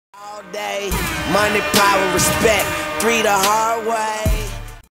All day, money, power, respect, 3 the hard way.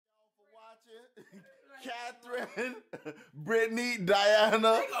 Catherine, Brittany, Diana.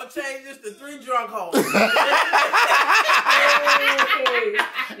 They gonna change this to 3 drunk hoes.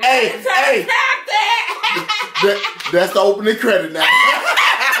 Hey. That's the opening credit now.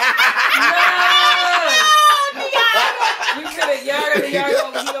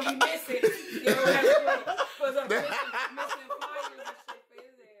 Y'all gonna be missing. You know what up,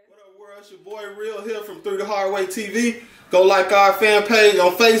 world? It's your boy Real here from 3 the Hard Way TV. Go like our fan page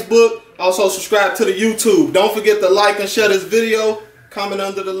on Facebook. Also subscribe to the YouTube. Don't forget to like and share this video. Comment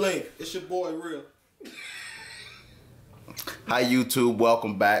under the link. It's your boy Real. Hi YouTube,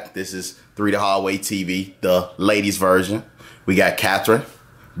 welcome back. This is 3 the Hard Way TV, the ladies version. We got Catherine,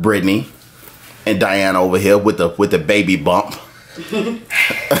 Brittany, and Diana over here with the baby bump.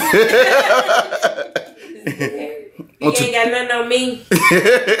 You ain't got nothing on me.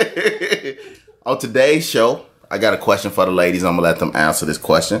 On today's show, I got a question for the ladies. I'm gonna let them answer this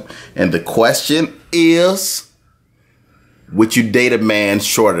question. And the question is, would you date a man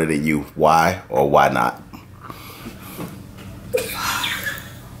shorter than you? Why or why not?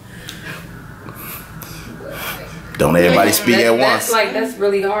 Don't everybody speak at once. That's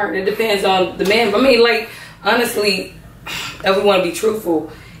really hard. It depends on the man. I mean, like, honestly, if we want to be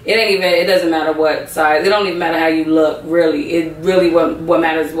truthful, it doesn't matter what size. It don't even matter how you look, really. It really what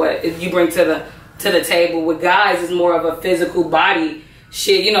matters what you bring to the table. With guys, it's more of a physical body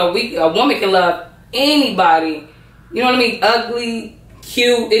shit. You know, a woman can love anybody. You know what I mean? Ugly,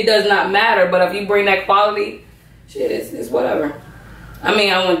 cute, it does not matter. But if you bring that quality, shit, it's whatever. I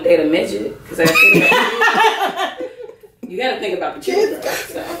mean, I want to date a midget because you got to think about the children.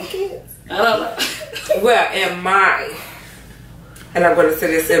 So, I don't know. Well, and I'm going to say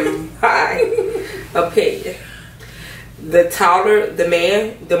this in my opinion, the taller the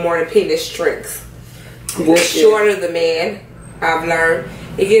man, the more the penis shrinks. The shorter the man, I've learned,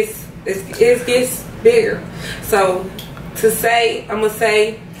 it gets bigger. So I'm gonna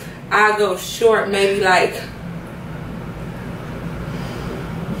say I go short, maybe like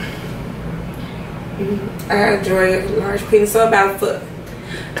I enjoy a large penis, so about a foot.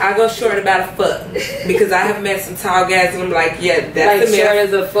 I go short about a foot because I have met some tall guys and I'm like, yeah, that's like short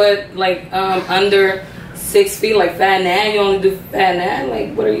as a foot, like under 6 feet, like 5'9". You only do 5'9".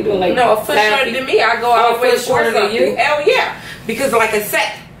 Like, what are you doing? Like, no, a foot shorter than me. I go all the way shorter than you. Hell yeah, because like I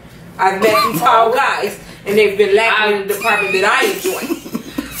said, I've met some tall guys and they've been lacking in the department that I enjoy.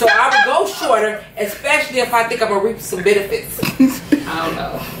 So I would go shorter, especially if I think I'm gonna reap some benefits. I don't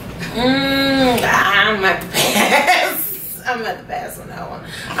know. I'm at the pass. I'm at the pass on that one.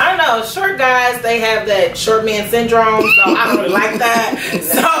 I don't know. Short guys, they have that short man syndrome, so I don't really like that.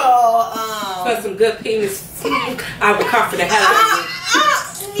 So, for some good penis, I would comfort the hell out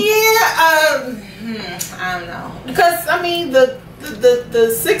of you. I don't know. Because I mean the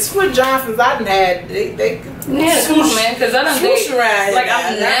 6 foot Johnsons I've had, they swoosh, man. Because I don't around. Like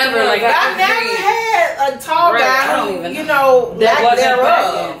I've never had a tall guy who, you know, lack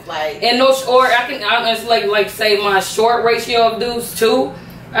thereof. Like, and no short. I can honestly like say my short ratio of dudes too.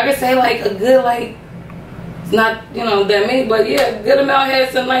 I can say like a good not that many, but yeah, good amount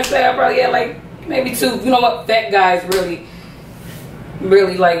had something like that. I probably had like maybe 2. You know what? Fat guys really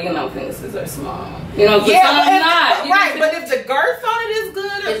like, penises are small. Yeah, but not. Right, but if the girth on it is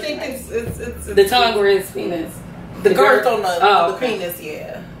good, I think it's the tongue or his penis. The girth on the penis,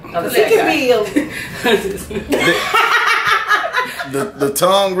 yeah. It can be the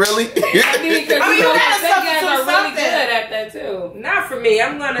tongue, really? I mean, because fat guys are really good at that too. Not for me.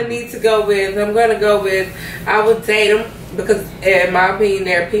 I'm gonna go with. I would date them because, in my opinion,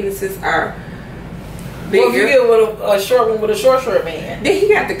 their penises are bigger. Well, if you get with a short one with a short man, then he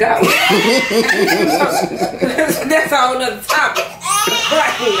got to go. That's a whole nother topic.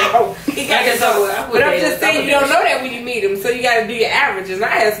 He got to go. But I'm just saying, you don't know that when you meet him, so you got to do your averages. And I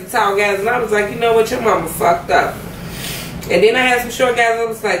had some tall guys, and I was like, you know what, your mama fucked up. And then I had some short guys, and I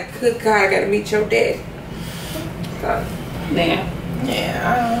was like, good God, I got to meet your dad. So, yeah,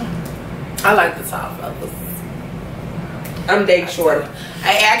 I like the tall fellas. I'm dating shorter.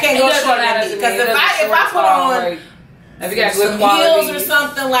 I can't go shorter than me because if I put on if you got some heels or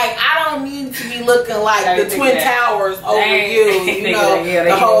something, like I don't need to be looking like the Twin Towers over you. You know,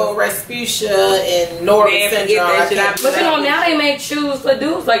 the whole Respucia and Norwood syndrome. But now they make shoes for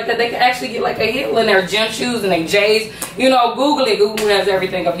dudes like that. They can actually get like a heel in their gym shoes and their J's. Google it. Google has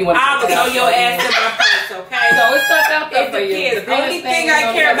everything if you want to. I will throw your ass in my face, okay? So it's stuck out there for you. The only thing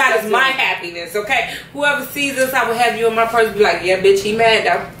I care about is my happiness, okay? Whoever sees this, I will have you in my purse. Be like, yeah, bitch, he mad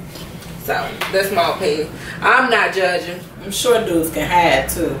though. So that's my opinion. I'm not judging. I'm sure dudes can hide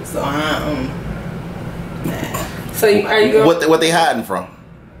too. So So are you going? What they hiding from?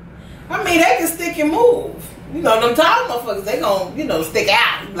 I mean, they can stick and move. You know, them tall motherfuckers, they gon', stick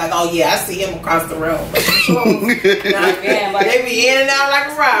out. Like, oh yeah, I see him across the room. But they be in and out like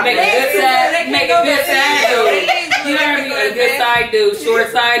a robber. Make a good side dude. You know what I mean? A good side dude,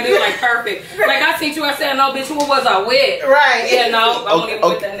 short side dude, like perfect. Like I seen you, I said, no, bitch, who was I with? Right. Yeah, no, I won't even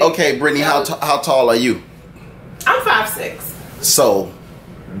with that nigga. Okay, Brittany, how tall are you? I'm 5'6". So,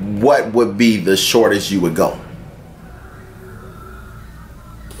 what would be the shortest you would go?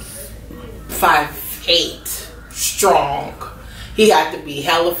 5'8". Strong. He got to be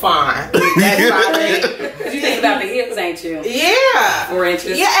hella fine. That's my thing. You think about the hips, ain't you? Yeah. 4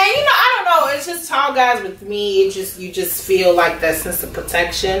 inches. Yeah, and I don't know. It's just tall guys with me. You just feel like that sense of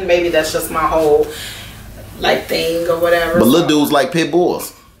protection. Maybe that's just my whole thing or whatever. But little dudes like pit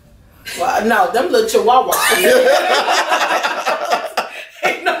bulls. Well, no, them little chihuahuas.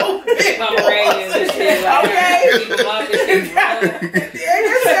 Ain't no big Pomeranians and shit. Like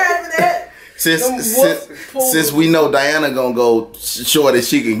that. Since we know Diana gonna go short as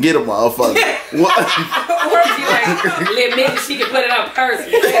she can get a motherfucker. What? Maybe she can put it on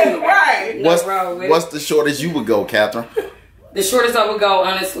person. Right. What's the shortest you would go, Catherine? The shortest I would go,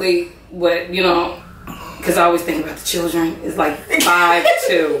 honestly, because I always think about the children, is like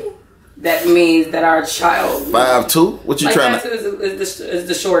 5'2". That means that our child 5'2". What you trying to? 5'2" is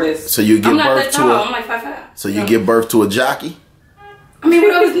the shortest. So you give birth to I'm like 5'5". So you give birth to a jockey? I mean,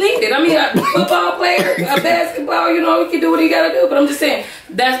 whatever's needed. I mean, a football player, a basketball, he can do what he got to do. But I'm just saying,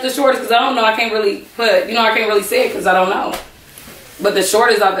 that's the shortest because I don't know. I can't really I can't really say it because I don't know. But the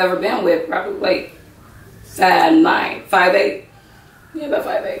shortest I've ever been with, probably like 5'9", 5'8". Yeah, about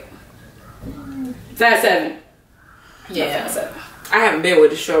 5'8". 5'7". Yeah. 5'7". I haven't been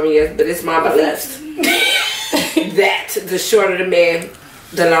with a short man yet, but it's my belief that the shorter the man,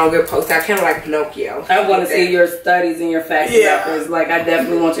 the longer post. I kind of like Pinocchio. I want to see your studies and your facts about this. Like, I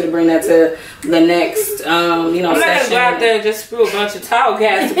definitely want you to bring that to the next, I'm not going to go out there and just screw a bunch of tall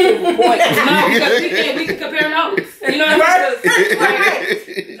guys to prove a point. No, because we can compare notes. You know what I'm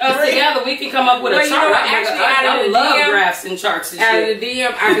saying? Us together, we can come up with a chart. I love graphs and charts and shit. Out of the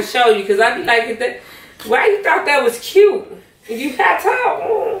DM, I can show you because I be like, why you thought that was cute? If you got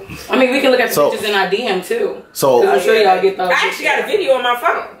tall. I mean, we can look at the pictures in our DM too. So I'm sure y'all get those. I actually got a video on my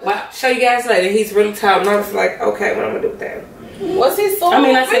phone. Wow. Show you guys later. He's really tall. And I was like, okay, what am I going to do with that? What's his song? I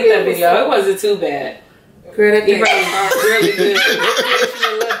mean, I seen that video. It wasn't too bad. Girl, that He thing really good.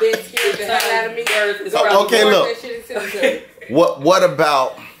 Okay, look. What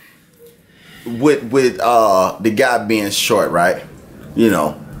about with the guy being short, right?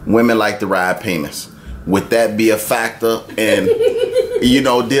 Women like to ride penis. Would that be a factor in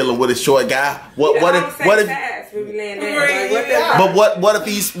dealing with a short guy? What if what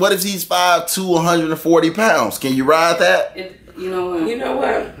if he's 5'2", 140 pounds? Can you ride that? You know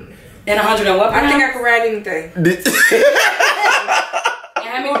what? And 100 and what pounds? I think I can ride anything.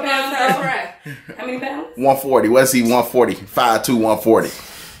 How many pounds? How many pounds? 140. What's he? 140. 5'2", 140.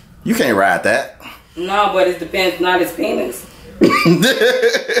 You can't ride that. No, but it depends. Not his penis.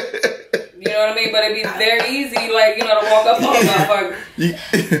 You know what I mean? But it'd be very easy, to walk up on a motherfucker.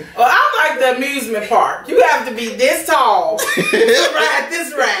 Well, I like the amusement park. You have to be this tall to ride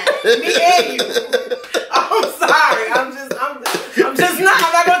this ride. Me and you. I'm sorry. I'm just not.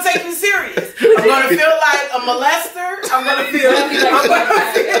 I'm not gonna take you serious. I'm gonna feel like a molester. I'm gonna feel something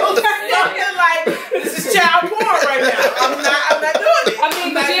like this is child porn right now. I'm not doing it. I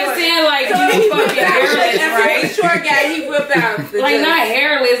mean, but you're saying you fucking hairless, right? Short guy, he whip out. Not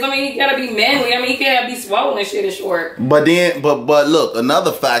hairless. I mean, he gotta be manly. I mean, he can't be swollen and shit is short. But look,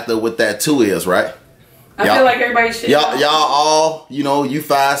 another factor with that too is, right? I feel like everybody should. Y'all all, you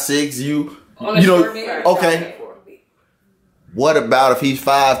 5'6", okay. What about if he's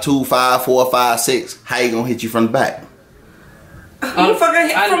 5'2", 5'4", 5'6"? How you gonna hit you from the back? You fucking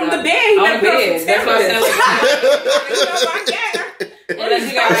hit from the bed. On the bed. That's what I'm saying. Unless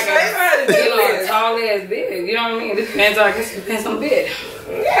you got tall ass bed. You know what I mean? It depends on the bed.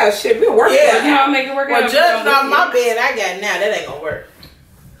 Yeah, shit, we'll work. Yeah, make it work out. Well, judging off my bed I got now, that ain't gonna work.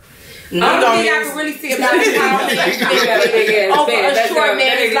 I don't think I can really see about his tall. A short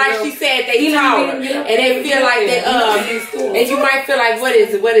man is like she said, they taller, and they feel like they and you might feel like what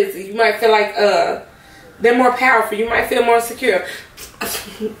is it? You might feel like they're more powerful. You might feel more secure. I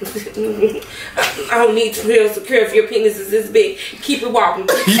don't need to feel secure if your penis is this big. Keep it walking.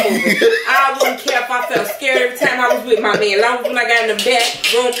 Keep it moving. I wouldn't care if I felt scared every time I was with my man. As long as when I got in the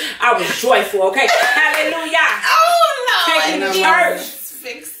bedroom, I was joyful. Okay, hallelujah. Oh Lord, taking the church.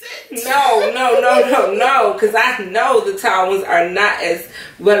 Fix it. No. Because I know the tall ones are not as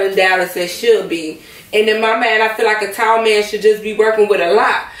well endowed as they should be. And in my mind, I feel like a tall man should just be working with a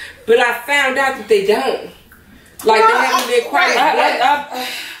lot. But I found out that they don't. Like, they haven't been quite as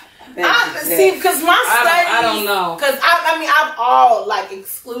see, because my studies, I don't know. Because I mean, I've all like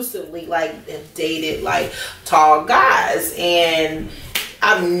exclusively like dated like tall guys, and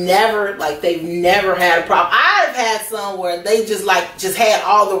I've never they've never had a problem. I've had some where they just had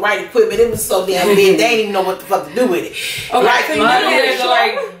all the right equipment. It was so damn big they didn't even know what the fuck to do with it. Okay, like, so you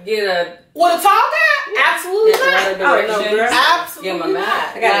get a with a tall guy? Absolutely not. Oh, no, girl. Absolutely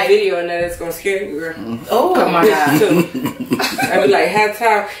not. I got a video in there that's gonna scare you, girl. Oh my god. I be like, how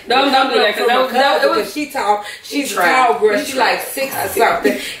tall? Don't do that because she tall. She's a tall girl. She like 6 or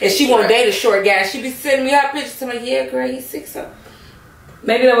something, and she won't date a short guy. She be sending me her pictures to me. Yeah, girl, he's 6 something.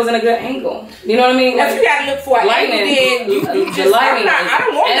 Maybe that wasn't a good angle. You know what I mean? If you gotta look for an angle, then you just. I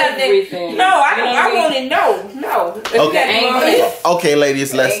don't want everything. Nothing. No, I want it. No. Okay,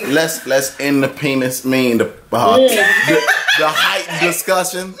 ladies, let's end the penis. The height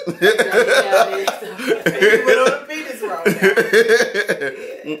discussion.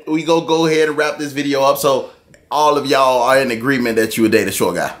 We go ahead and wrap this video up. So all of y'all are in agreement that you would date a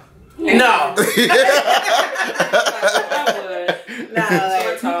short guy. No.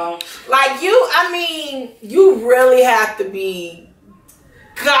 Like you really have to be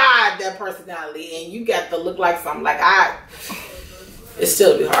that personality, and you got to look like something. Like it's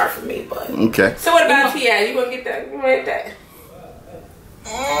still be hard for me, but okay. So what about T.I.? You gonna get that? You want that?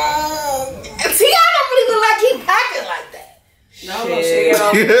 T.I. don't really look like he packing like that.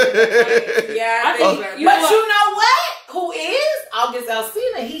 Yeah, I think. But you know what? Who is August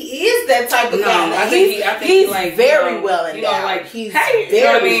Alsina? He is that type of guy. I think he's like, very well endowed. He's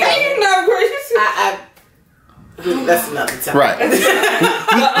very that's another time. Right.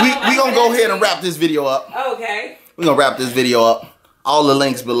 we gonna go ahead and wrap this video up. Okay. We're gonna wrap this video up. All the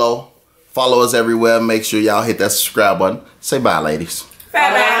links below. Follow us everywhere. Make sure y'all hit that subscribe button. Say bye, ladies.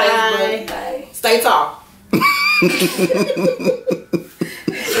 Bye. Bye. Stay tall. Drink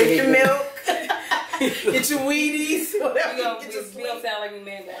your milk. Get your Wheaties. Whatever. We don't sound like we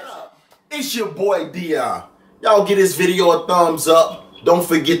made that. It's your boy Dion. Y'all give this video a thumbs up. Don't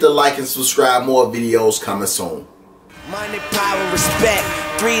forget to like and subscribe. More videos coming soon. Money, power, respect.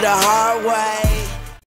 3 the hard way.